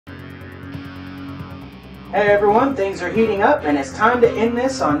Hey everyone, things are heating up and it's time to end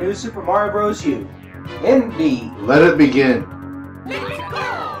this on New Super Mario Bros. U. Indeed. Let it begin.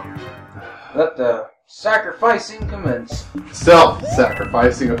 Let the sacrificing commence.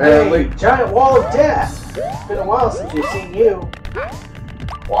 Self-sacrificing, apparently. Hey, giant wall of death. It's been a while since we've seen you.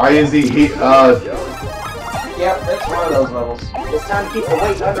 Why is he Yep, that's one of those levels. It's time to keep the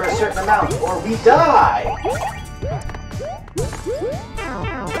weight under a certain amount or we die.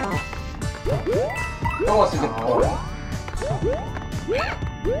 Who wants to get the point?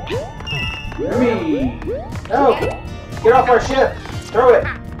 Me. No. Get off our ship. Throw it.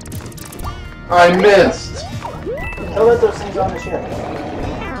 I missed. Don't let those things on the ship.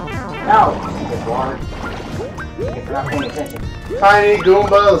 Now. Good lord. If you're not paying attention. Tiny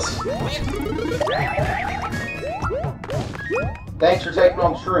Goombas. Thanks for taking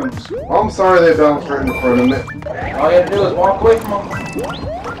on shrooms. I'm sorry they bounced right in front of me. All you have to do is walk away from them.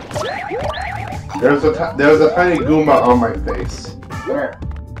 There's a tiny Goomba on my face. Come here.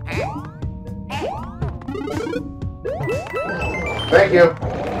 Thank you.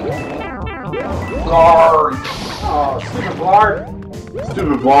 Guard. Oh, stupid Blard.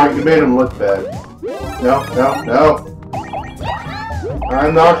 Stupid vlog, you made him look bad. No, no, no.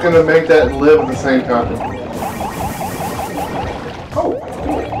 I'm not gonna make that live at the same time. Oh, I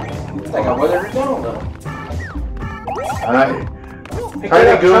think I weathered it down a little. Pick Tiny it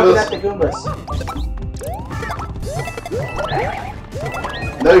up, chuck it Goombas. at the Goombas.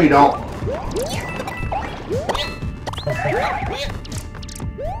 No, you don't.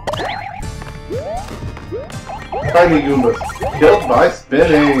 Tiny Goombas. Killed by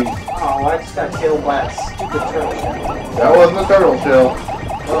spinning. Oh, I just got killed by a stupid turtle shell. That wasn't a turtle shell.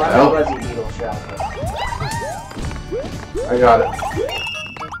 Well, I know it was a beetle shell. I got it.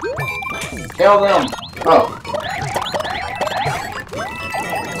 Kill them. Oh.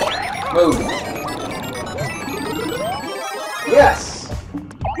 Move. Yes!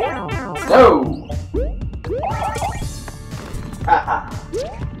 Go. Haha.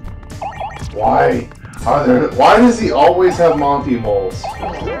 Why? Why does he always have Monty moles?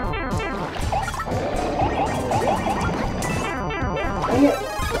 Dang it!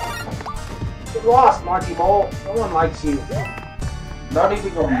 Get lost, Monty Mole. No one likes you. Not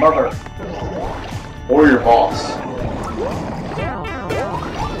even your mother. Or your boss.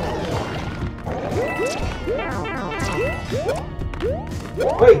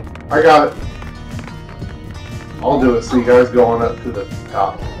 Wait! I got it. I'll do it so you guys going up to the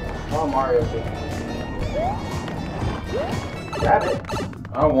top. Oh, Mario King. Grab it.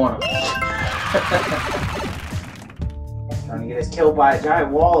 I want him. Trying to get us killed by a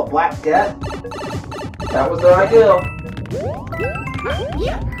giant wall of black death. That was the ideal.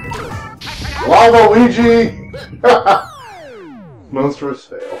 Lava Luigi! Monstrous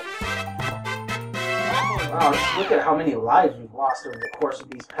fail. Wow, just look at how many lives we've lost over the course of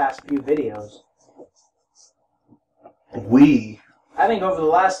these past few videos. I think over the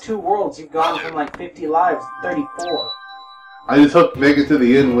last 2 worlds, you've gone from like 50 lives to 34. I just hope to make it to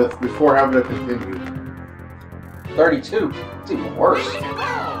the end with before having to continue. 32. It's even worse.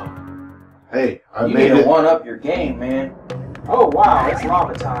 Hey, I You made need to it. one up your game, man. Oh wow, it's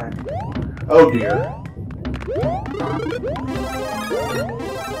lava time. Oh dear.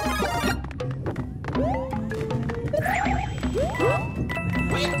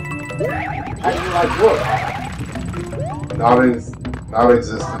 How do you like your lava? Not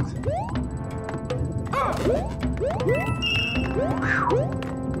existent.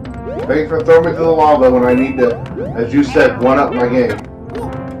 Thanks for throwing me to the lava when I need to, as you said, one up my game.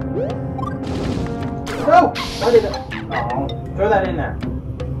 No! Why did it? Oh, throw that in there.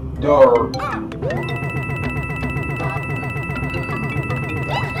 Dirt.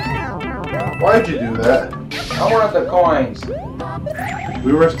 Why'd you do that? I wanted the coins.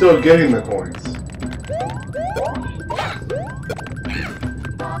 We were still getting the coins.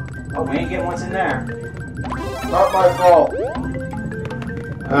 Oh, we ain't getting what's in there. Not my fault.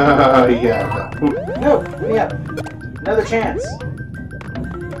 Yeah. No, give me up. Another chance.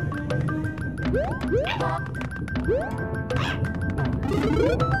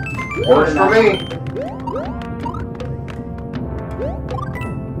 Works for me.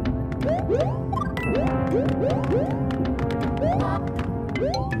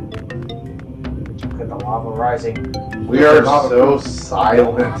 Look at the lava rising. We are so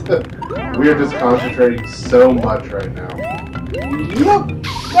silent. We are just concentrating so much right now. Yup!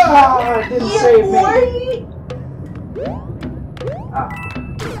 Ah, it didn't save me. Ah.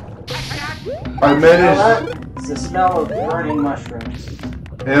 I Smell managed, that? It's the smell of burning mushrooms.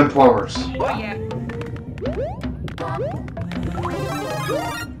 and plumbers.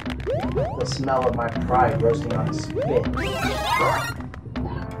 The the smell of my pride roasting on a spit.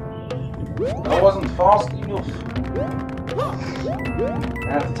 That wasn't false, you.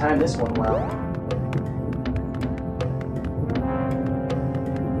 I have to time this one well.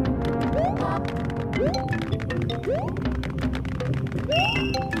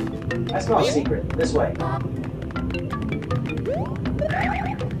 I smell a secret. This way.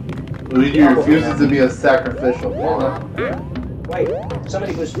 Luigi refuses to be a sacrificial pawn. Wait,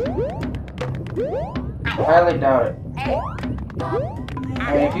 somebody was... Highly doubt it.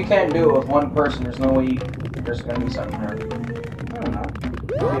 I mean, if you can't do it with one person, there's no way there's gonna be something there. I don't know.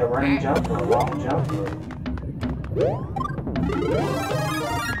 Maybe a running jump or a long jump or...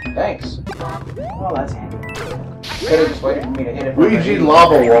 Thanks. Well, that's handy. Could have just waited for me to hit it. Luigi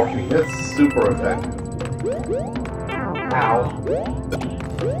lava walking. That's super effective. Ow.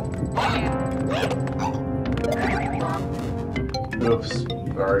 Oops.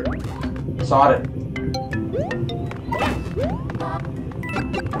 Sorry. Sawed it.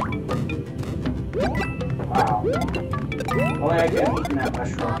 Wow. Only I could have eaten that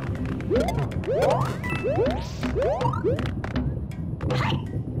mushroom.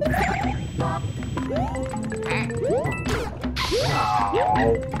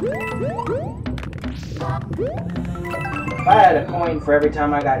 If I had a coin for every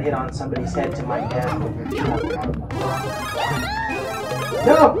time I got hit on somebody's head to my death,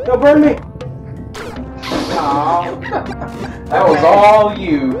 no! Don't burn me! Aww. That was all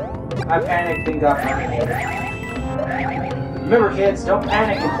you. I panicked and got burned. Remember kids, don't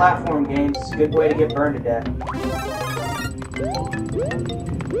panic in platform games. It's a good way to get burned to death.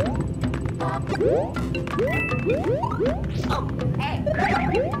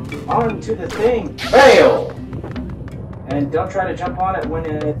 On to the thing! Fail! And don't try to jump on it when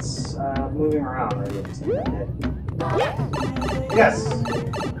it's moving around, or you'll just end up dead. Yes!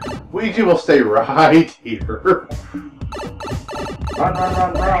 Luigi will stay right here. Run, run,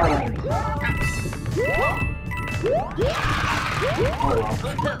 run, run! Oh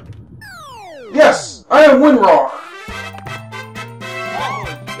well. Yes! I am WinRAR!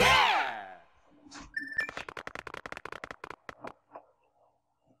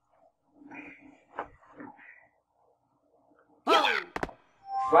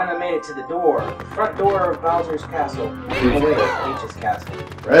 Finally made it to the door. Front door of Bowser's castle. Oh wait, Peach's castle.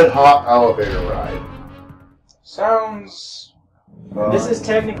 Red hot elevator ride. Sounds... This is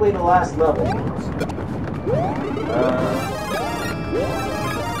technically the last level.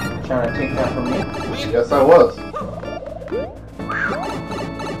 Trying to take that from me? Yes, I was.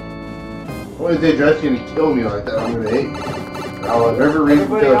 What if they dress you and kill me like that? I'm gonna hate you. I'll have every reason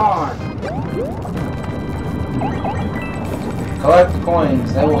to Everybody kill you. on! Collect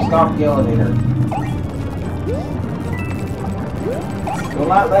coins. They will stop the elevator. Do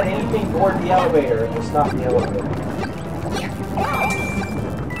not let anything board the elevator. It will stop the elevator.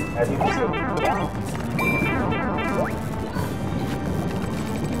 As you can see.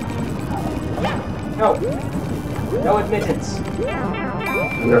 No! No admittance.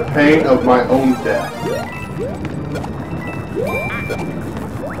 And the pain of my own death.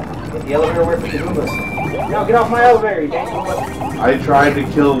 Get the elevator away from the Goombas. No, get off my elevator, you dang Goomba. I tried to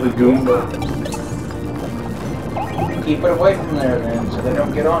kill the Goomba. Keep it away from there then, so they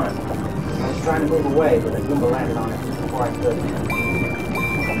don't get on it. I was trying to move away, but the Goomba landed on it before I could.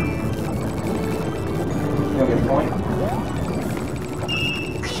 You'll get a point.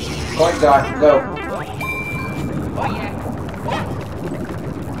 Point dodge, go.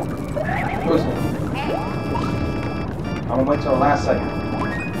 Who's it? I'm gonna wait till the last second.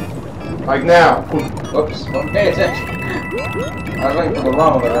 Like now. Oops, don't pay attention. I was waiting for the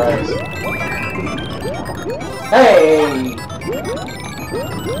llama to rise. Hey!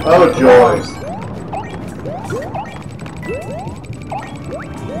 Oh, joy.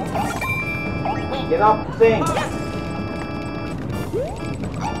 Get off the thing!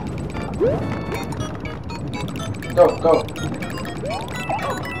 Go, go.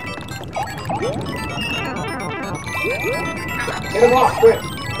 Get him off, quick!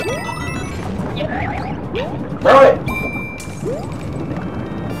 Throw it!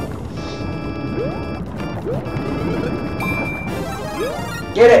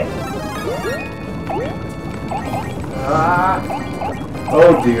 Get it! Ah!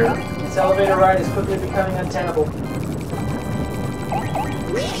 Oh dear. This elevator ride is quickly becoming untenable.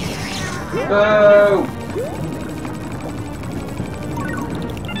 Go!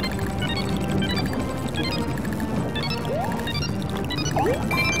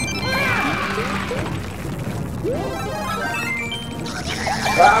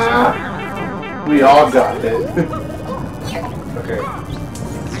 Ah! We all got it. Okay.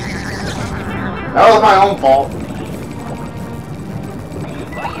 That was my own fault.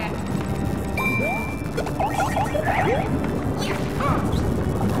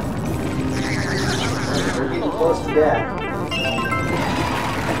 We're getting close to death.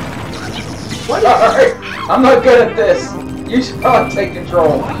 What? Alright, I'm not good at this. You should probably take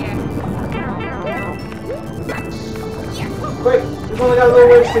control. Quick, we've only got a little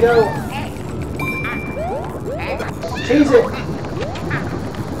ways to go. Cheese it.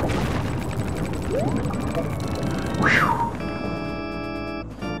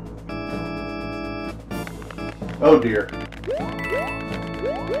 Oh dear.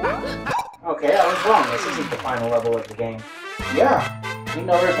 Okay, I was wrong. This isn't the final level of the game. Yeah. You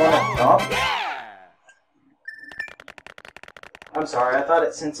know there's one at the top? I'm sorry, I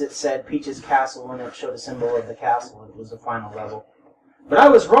thought since it said Peach's Castle and it showed a symbol of the castle, it was the final level. But I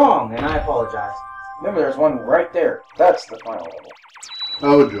was wrong, and I apologize. Remember, there's one right there. That's the final level.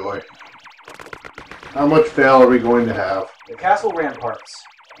 Oh joy. How much fail are we going to have? The castle ramparts.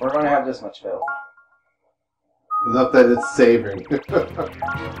 We're going to have this much fail. Enough that it's saving. We're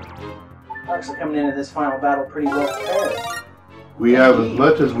actually coming into this final battle pretty well prepared. We have as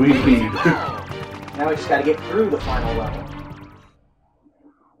much as we need. Now we just gotta get through the final level.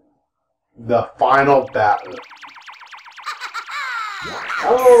 The final battle.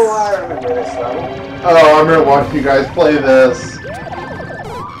 Oh, I remember this level. Oh, I'm gonna watch you guys play this.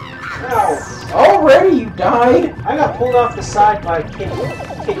 No, Already you died? I got pulled off the side by Kid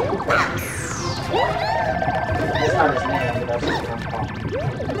Cooper. That's not his name, but that's just what I'm calling him.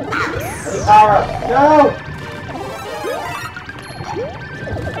 Let me power up. No!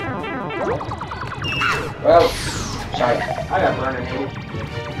 Well, shite. I got burninated.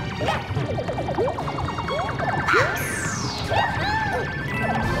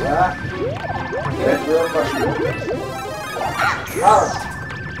 Get it real frustrating. Power.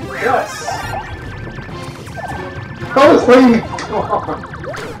 Yes! Oh, please! Come on!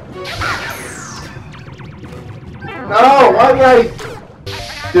 No! Why did I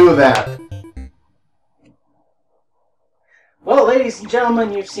do that? Well, ladies and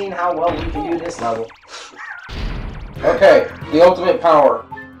gentlemen, you've seen how well we can do this level. Okay, the ultimate power.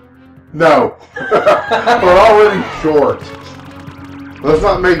 No. We're already short. Let's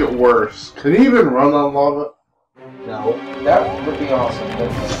not make it worse. Can you even run on lava? No. That would be awesome.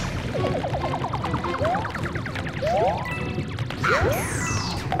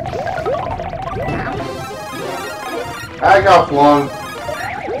 I got flung.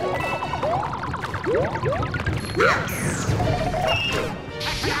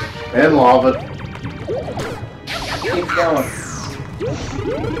 And lava. Keep going.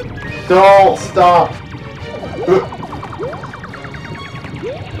 Don't stop.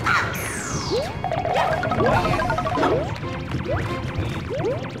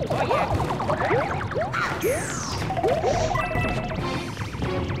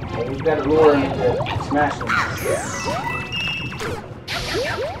 Well, we've got to lure him into smashing this.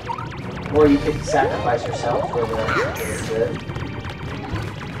 Or you could sacrifice yourself for the good.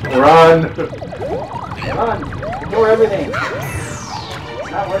 Run. Run! Ignore everything. It's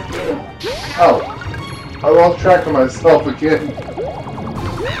not worth getting. Oh. I lost track of myself again.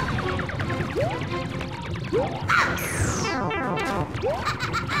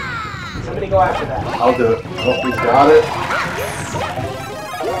 Somebody go after that. I'll do it. Oh, we got it.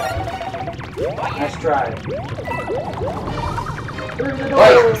 Nice try. Through the door!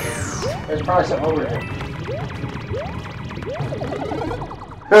 Wait! There's probably something over here.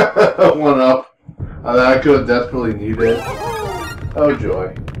 One up. That I could desperately need it. Oh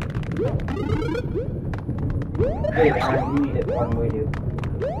joy. Hey, man, you need it more than we do.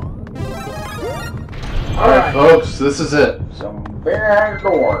 Alright, folks, this is it. Some big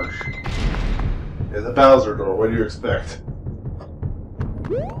doors. It's a Bowser door. What do you expect?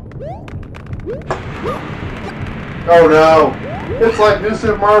 Oh no! It's like New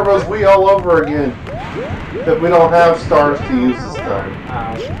Super Mario Bros. Wii all over again. But we don't have stars to use this time.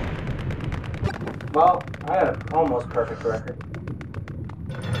 Well, I had an almost perfect record.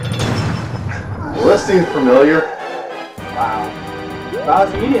 Well, this seems familiar. Wow.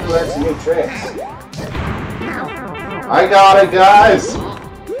 Bowser, you need to learn some new tricks. I got it, guys!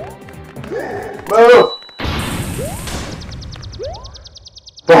 Move!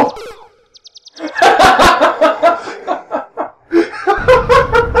 Boom!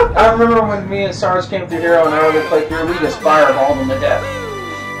 I remember when me and Stars came through Hero and I would play through, we just fireballed them to death.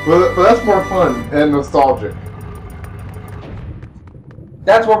 But that's more fun and nostalgic.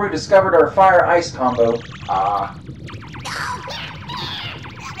 That's where we discovered our fire-ice combo.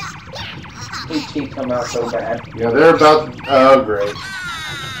 These teeth come out so bad. Yeah, they're about to... Oh, great.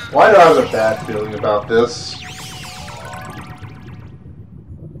 Why do I have a bad feeling about this?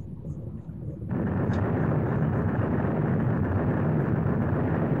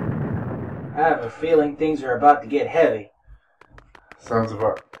 I have a feeling things are about to get heavy. Sounds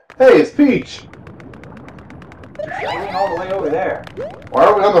about... Hey, it's Peach! Going all the way over there. Why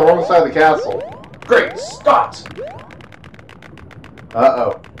are we on the wrong side of the castle? Great Scott!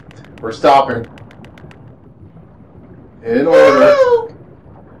 Uh-oh. We're stopping. In order. Help!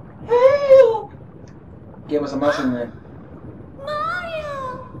 Help! Give us a mushroom then.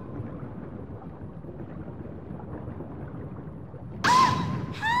 Mario!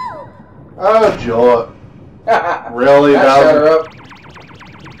 Oh, joy. Really, Shut her Bowser? up.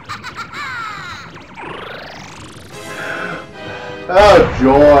 Oh,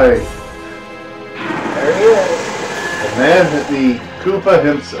 joy. There he is. The man, the Koopa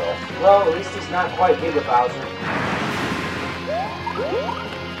himself. Well, at least he's not quite Giga Bowser.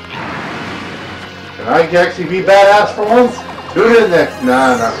 Can I actually be badass for once? Tune in next.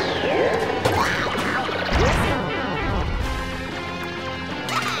 Nah.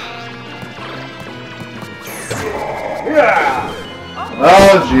 Yeah!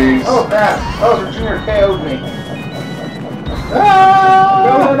 Oh, jeez. Oh, crap. Bowser Jr. KO'd me. Ah!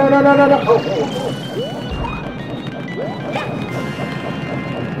 No. Oh.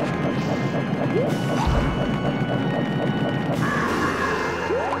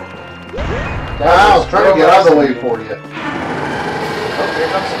 I was trying to get out of the way for you. Oh, here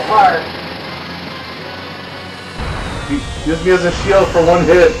comes the fire. Use me as a shield for one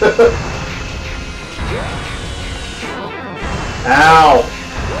hit. Ow!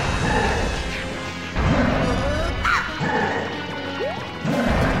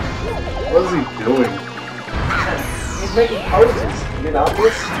 What is he doing? He's making poses. Isn't it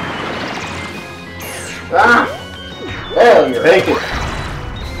obvious? Ah! Failure. Take it.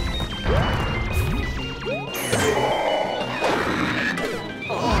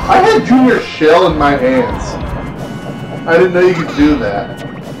 I had Junior's shell in my hands. I didn't know you could do that.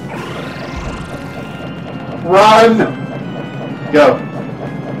 Run! Go.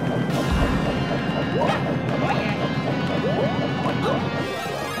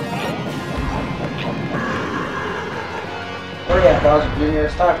 Hurry up, Bowser Jr.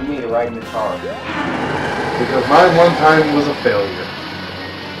 It's time for me to ride in the car. Because mine one time was a failure.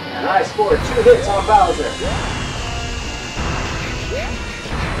 And I scored 2 hits on Bowser.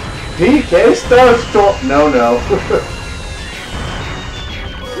 PK Star Storm. No.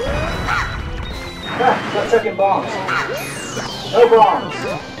 Stop chucking bombs. No bombs.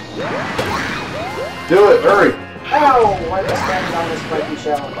 Do it, hurry. Ow! Why am I standing on this spiky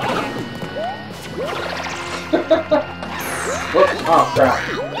shell? Whoops. Oh, crap.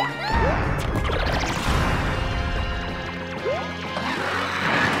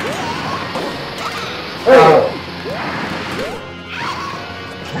 Oh.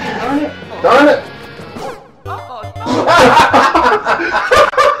 Darn it!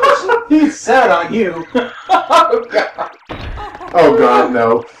 He's sad on you. Oh, God. Oh god,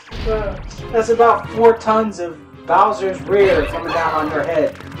 no. That's about 4 tons of Bowser's rear coming down on your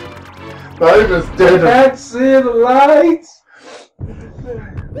head. Not even dead. Can't see the lights.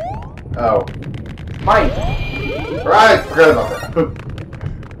 Oh. Mike. Right, forget about that.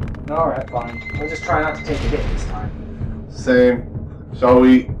 Alright, fine. I'll just try not to take a hit this time. Same. Shall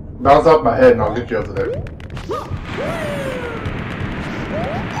we bounce off my head and I'll get you over there?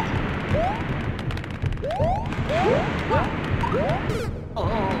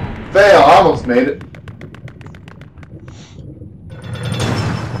 Fail, I almost made it.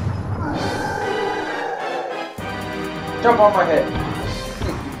 Jump on my head.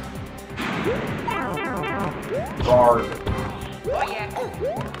 Guard.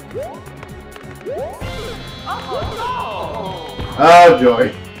 Oh,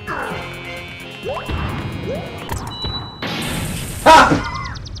 joy. Ha!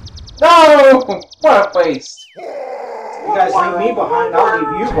 No! What a waste. You guys leave me behind, I'll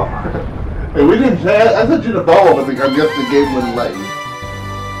leave you behind. Hey, we didn't say I sent you the bubble, but I'm guessing the game wouldn't let you.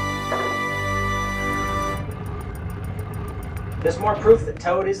 There's more proof that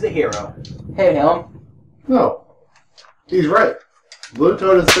Toad is the hero. Hey, Helm. No. He's right. Blue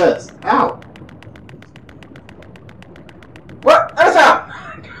Toad is best. Ow! What? That's out!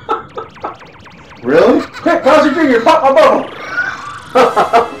 Really? Quick, Bowser Jr., pop my bubble!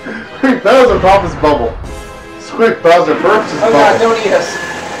 Quick, Bowser pop his bubble. Quick, Bowser burps his Oh bubble. god, don't eat us.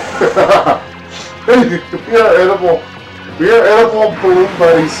 We are edible. We are edible balloon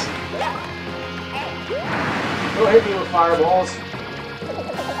buddies. Don't hit me with fireballs.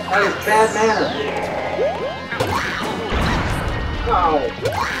 That is bad manner. No.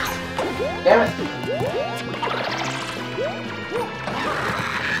 Damn it.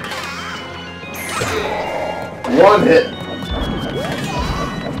 One hit.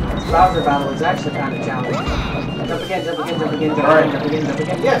 This Bowser battle is actually kind of challenging. Jump again, jump again, jump again, jump Alright. again, jump again, jump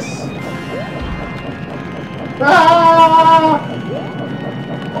again. Yes! Ah!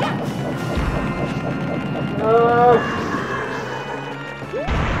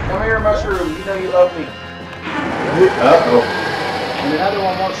 Come here, Mushroom. You know you love me. Uh-oh. And another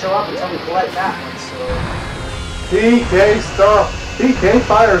one won't show up until we collect that one, so... PK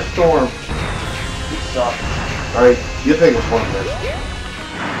Firestorm. You suck. Alright, you think it's one minute.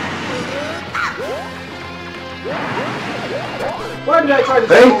 Why did I try to...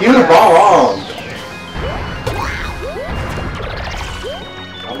 Thank you, Ball.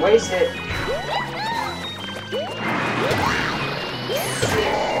 Don't waste it.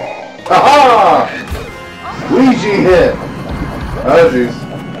 Aha! Luigi hit. Oh, jeez.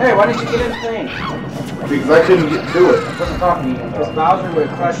 Hey, why didn't you get in the thing? Because I couldn't get to it. I wasn't talking to you. Because Bowser would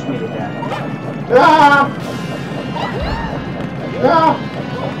have crushed me to death. Ah! Ah!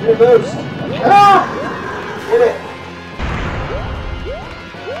 Get a boost. Ah! Get it.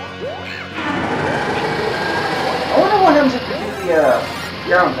 I wonder what happens if you do the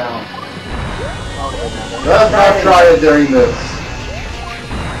ground pound. Let's not try it during this.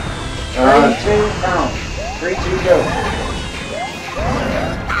 3, 2, pound. 3, 2, go.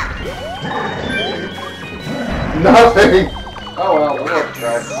 Nothing. Oh well, we'll have to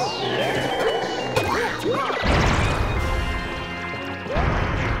try.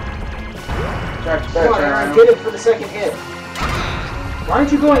 Come on, Aaron, get it for the second hit. Why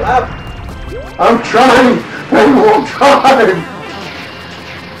aren't you going up? I'm trying. I won't try.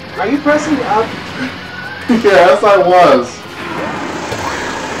 Are you pressing up? Yes, I was.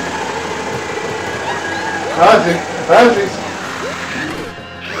 Magic.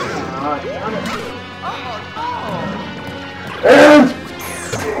 And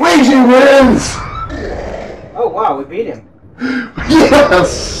Luigi wins. Oh wow, we beat him.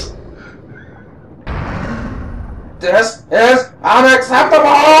 Yes. This is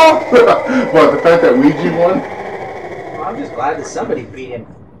unacceptable! What, the fact that Luigi won? Well, I'm just glad that somebody beat him.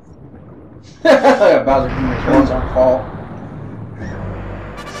 Bowser Jr.'s one's on call.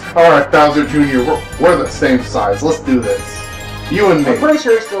 Alright, Bowser Jr., we're the same size. Let's do this. You and I'm me. pretty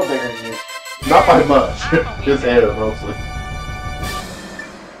sure he's still bigger than you. Not by much. His head mostly.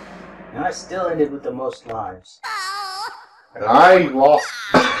 And I still ended with the most lives. And I lost.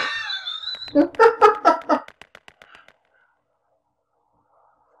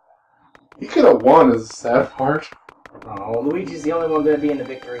 He could have won is the sad part. Oh, Luigi's the only one going to be in the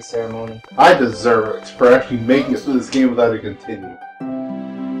victory ceremony. I deserve it for actually making it through this game without a continue.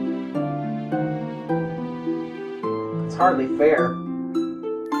 It's hardly fair.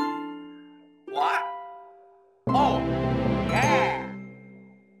 What? Oh, yeah!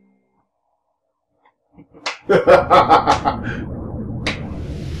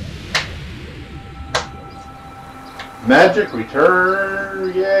 Magic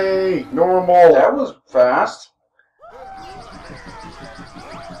return, yay, normal. That was fast.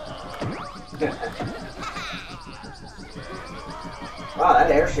 Wow,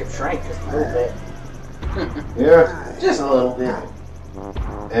 that airship shrank just a little bit. Yeah, Just a little bit.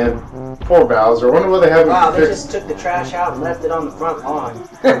 and poor Bowser. I wonder what they have Wow, to they fix. just took the trash out and left it on the front lawn.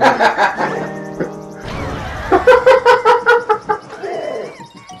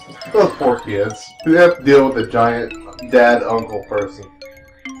 Those poor kids. They have to deal with a giant dad uncle person.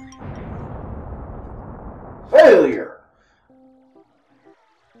 Failure.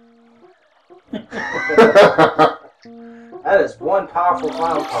 That is one powerful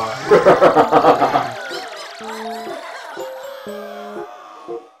clown car.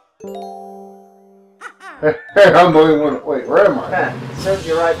 Hey, I'm the only one. Wait, where am I? It serves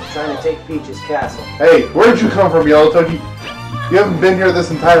you right for trying to take Peach's castle. Hey, where'd you come from, Yellow Toki? You haven't been here this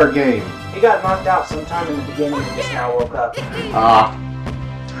entire game. He got knocked out sometime in the beginning and just now woke up. Ah.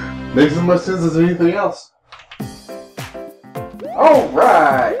 Makes as much sense as anything else.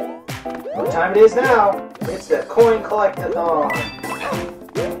 Alright. What time it is now? It's the coin collectathon.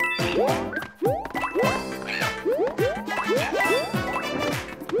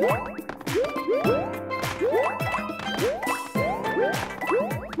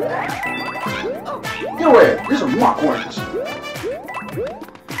 Get away. Here's some mock oranges.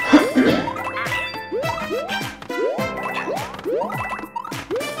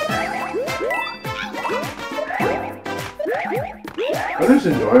 I'm just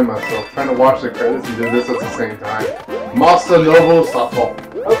enjoying myself, trying to watch the credits and do this at the same time. Masa Novo Sato.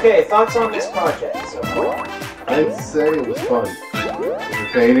 Okay, thoughts on this project so far? I'd say it was fun.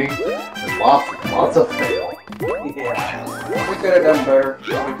 entertaining, and lots of fail. Yeah. We could have done better. We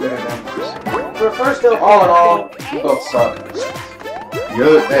could have done worse. For first LP, All in all, we both suck.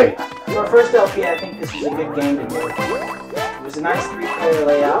 Hey, for first LP, I think this was a good game to do. It was a nice 3-player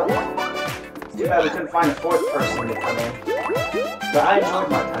layout. It's too bad we couldn't find a 4th person to come in. But I enjoyed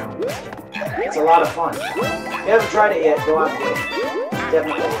my time with this game. It's a lot of fun. If you haven't tried it yet, go out and get it. It's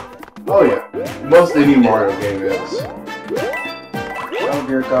definitely worth it. oh yeah, most any Mario game is. Oh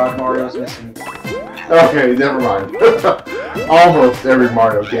dear God, Mario's missing. Okay, never mind. Almost every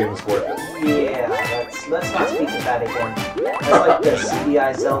Mario game is worth it. Yeah, let's not speak of that again. That's like the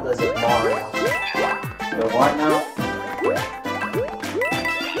CDI Zeldas of Mario. The what now?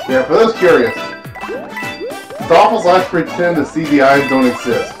 Yeah, for those curious, it's awful like to pretend the CDIs don't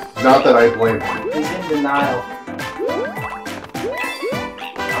exist. Not that I blame them. He's in denial.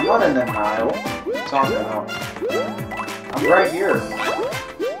 I'm not in denial. What are you talking about? I'm right here.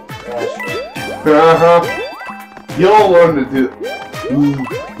 You'll learn to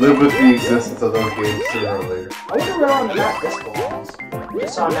live with the existence of those games sooner or later. I wonder where on the map this belongs.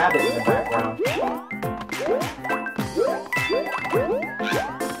 Just saw Nabbit in the background.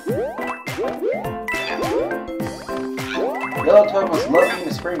 Yellow Toad must love me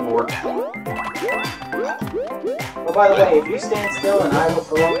to springboard. Oh, by the way, if you stand still and idle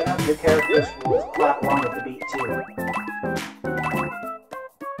for long enough, your characters will clap along with the beat too.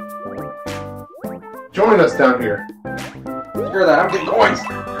 Join us down here. Screw that, I'm getting coins!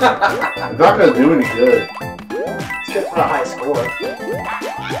 It's not gonna do any good. It's good for a high score.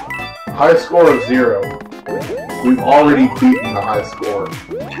 High score of 0. We've already beaten the high score.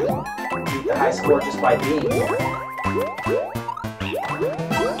 Beat the high score just by being here.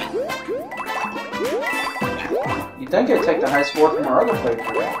 You'd think I'd take the high score from our other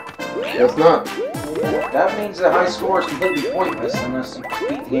playthrough. Guess not. That means the high score is completely pointless unless you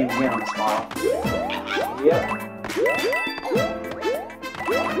beat the game again on this file. Yep.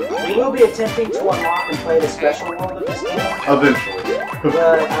 We will be attempting to unlock and play the special world of this game, Eventually. but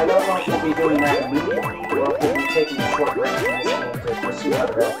I don't know if we'll be doing that immediately or if we'll be taking a short break from this game to pursue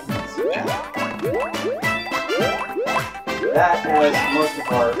other LPs. That, as most of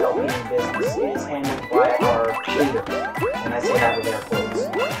our LP business, is handled by our leader, and I say that with air quotes.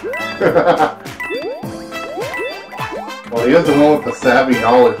 Well, he is the one with the savvy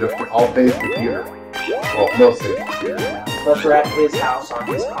knowledge of all-phase computer. Well, most things computer. Plus, we're at his house on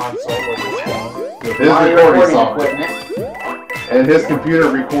his console with his game. With his Audio recording software. equipment. And his computer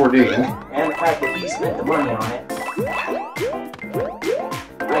recording. And the fact that he spent the money on it.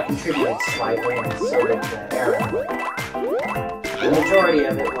 I contributed slightly, and so did Aaron. The majority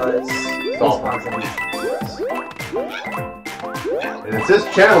of it was his contribution. And it's his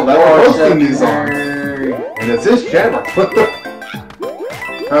channel that we're hosting these on. And it's his channel.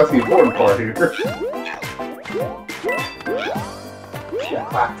 That's the important part here. Just gonna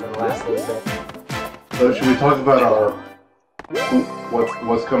clap for the last little bit. So should we talk about our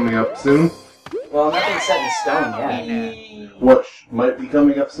what's coming up soon? Well, nothing's set in stone yet. What might be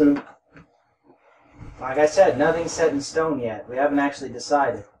coming up soon? Like I said, nothing's set in stone yet. We haven't actually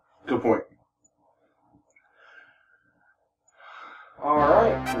decided. Good point.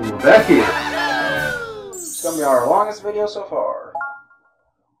 Alright. We're back here. It's gonna be our longest video so far.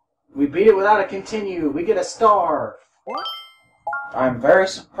 We beat it without a continue. We get a star. I'm very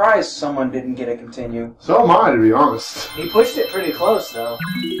surprised someone didn't get a continue. So am I, to be honest. He pushed it pretty close, though.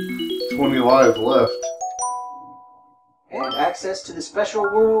 20 lives left. And access to the special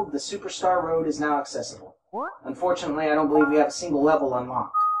world, the Superstar Road, is now accessible. Unfortunately, I don't believe we have a single level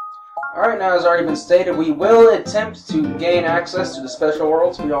unlocked. Alright, now as already been stated, we will attempt to gain access to the special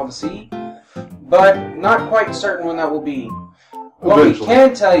worlds for y'all to see, but not quite certain when that will be. What we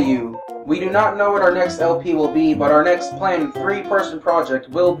can tell you, we do not know what our next LP will be, but our next planned 3-person project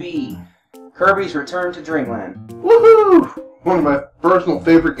will be Kirby's Return to Dreamland. Woohoo! One of my personal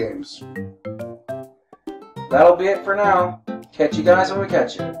favorite games. That'll be it for now. Catch you guys when we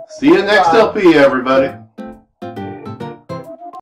catch you. See you next LP, everybody.